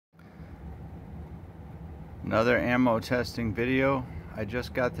Another ammo testing video. I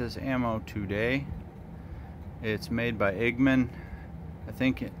just got this ammo today. It's made by Igman, I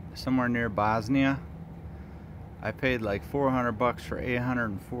think somewhere near Bosnia. I paid like 400 bucks for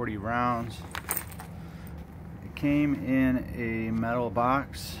 840 rounds. It came in a metal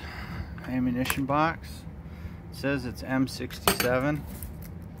box, ammunition box. It says it's M67.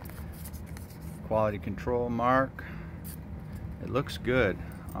 Quality control mark. It looks good.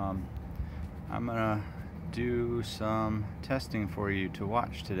 I'm gonna do some testing for you to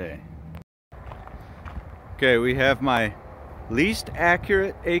watch today. Okay, we have my least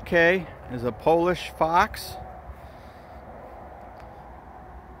accurate AK is a Polish Fox.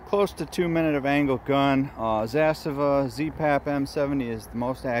 Close to 2 minute of angle gun. Zasova ZPAP M70 is the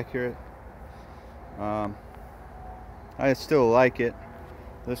most accurate. I still like it.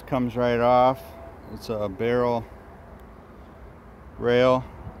 This comes right off. It's a barrel rail.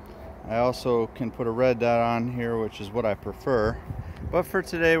 I also can put a red dot on here, which is what I prefer. But for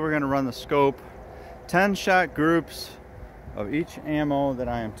today, we're going to run the scope. 10 shot groups of each ammo that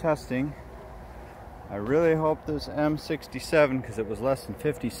I am testing. I really hope this M67, because it was less than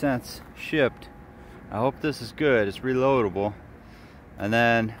 50 cents shipped. I hope this is good. It's reloadable. And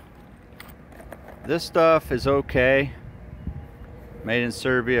then this stuff is okay. Made in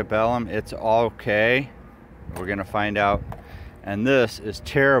Serbia, Belom. It's okay. We're going to find out. And this is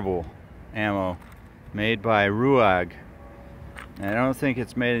terrible ammo made by Ruag. And I don't think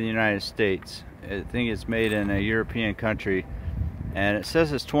it's made in the United States. I think it's made in a European country. And it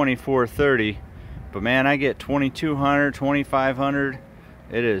says it's 2430, but man, I get 2200, 2500.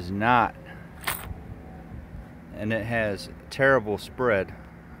 It is not. And it has terrible spread.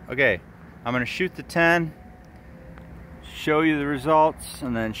 Okay, I'm gonna shoot the 10, show you the results,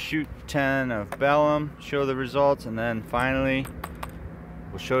 and then shoot 10 of Belom, show the results, and then finally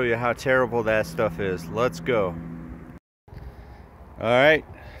we'll show you how terrible that stuff is. Let's go. Alright,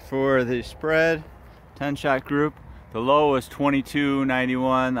 for the spread, 10 shot group, the low was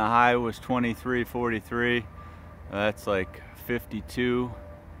 2291, the high was 2343. That's like 52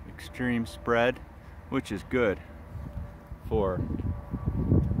 extreme spread, which is good for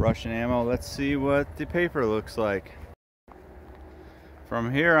Russian ammo. Let's see what the paper looks like.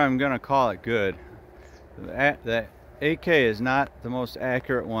 From here, I'm gonna call it good. The AK is not the most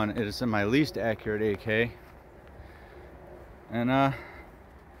accurate one. It is my least accurate AK. And I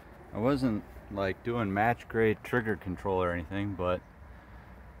wasn't like doing match grade trigger control or anything, but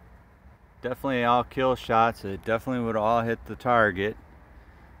definitely all kill shots. It definitely would all hit the target.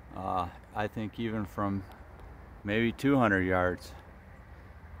 I think even from maybe 200 yards.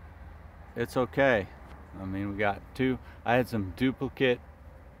 It's okay. I mean, we got two. I had some duplicate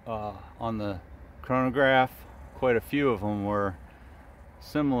on the chronograph. Quite a few of them were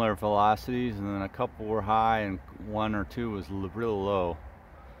similar velocities, and then a couple were high and one or two was real low.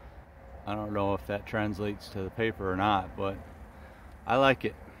 I don't know if that translates to the paper or not, but I like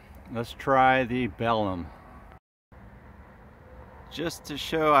it. Let's try the Belom. Just to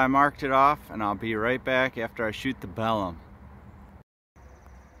show, I marked it off, and I'll be right back after I shoot the Belom.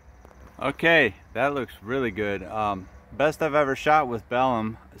 Okay, that looks really good. Best I've ever shot with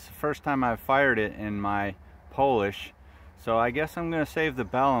Belom. It's the first time I've fired it in my Polish, so I guess I'm gonna save the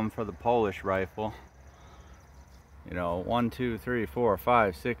Belom for the Polish rifle. You know, 1, 2, 3, 4,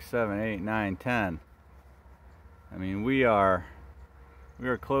 5, 6, 7, 8, 9, 10. I mean, we are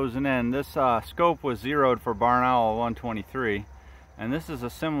closing in. This scope was zeroed for Barn Owl 123, and this is a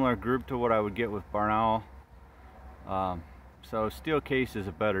similar group to what I would get with Barn Owl. So steel case is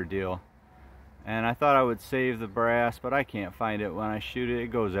a better deal. And I thought I would save the brass, but I can't find it. When I shoot it,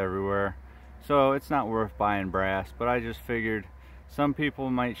 it goes everywhere. So it's not worth buying brass, but I just figured some people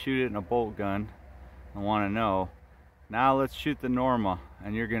might shoot it in a bolt gun and want to know. Now let's shoot the Norma,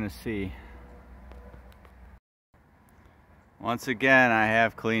 and you're gonna see. Once again, I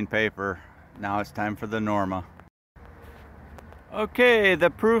have clean paper. Now it's time for the Norma. Okay,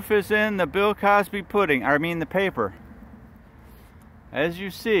 the proof is in the Bill Cosby pudding. I mean the paper. As you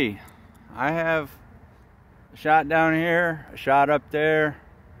see, I have a shot down here, a shot up there.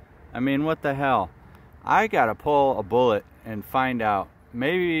 I mean, what the hell? I gotta pull a bullet and find out.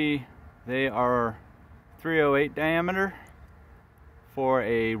 Maybe they are 308 diameter for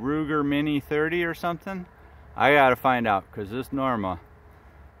a Ruger Mini 30 or something. I gotta find out, because this Norma,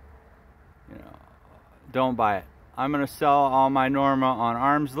 you know, don't buy it. I'm gonna sell all my Norma on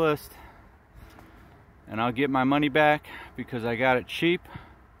arms list, and I'll get my money back because I got it cheap.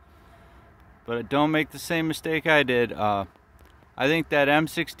 But don't make the same mistake I did. I think that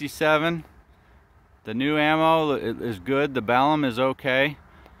M67, the new ammo, is good. The Belom is okay.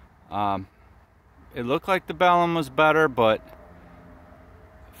 it looked like the Belom was better, but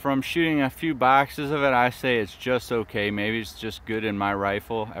from shooting a few boxes of it, I say it's just okay. Maybe it's just good in my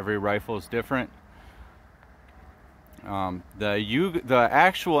rifle. Every rifle is different. The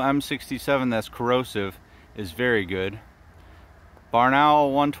actual M67 that's corrosive is very good. Barn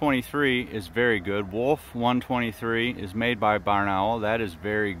Owl 123 is very good. Wolf 123 is made by Barn Owl. That is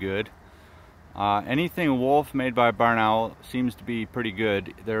very good. Anything Wolf made by Barn Owl seems to be pretty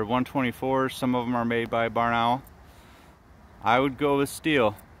good. They're 124s. Some of them are made by Barn Owl. I would go with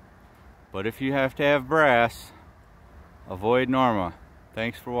steel. But if you have to have brass, avoid Norma.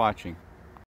 Thanks for watching.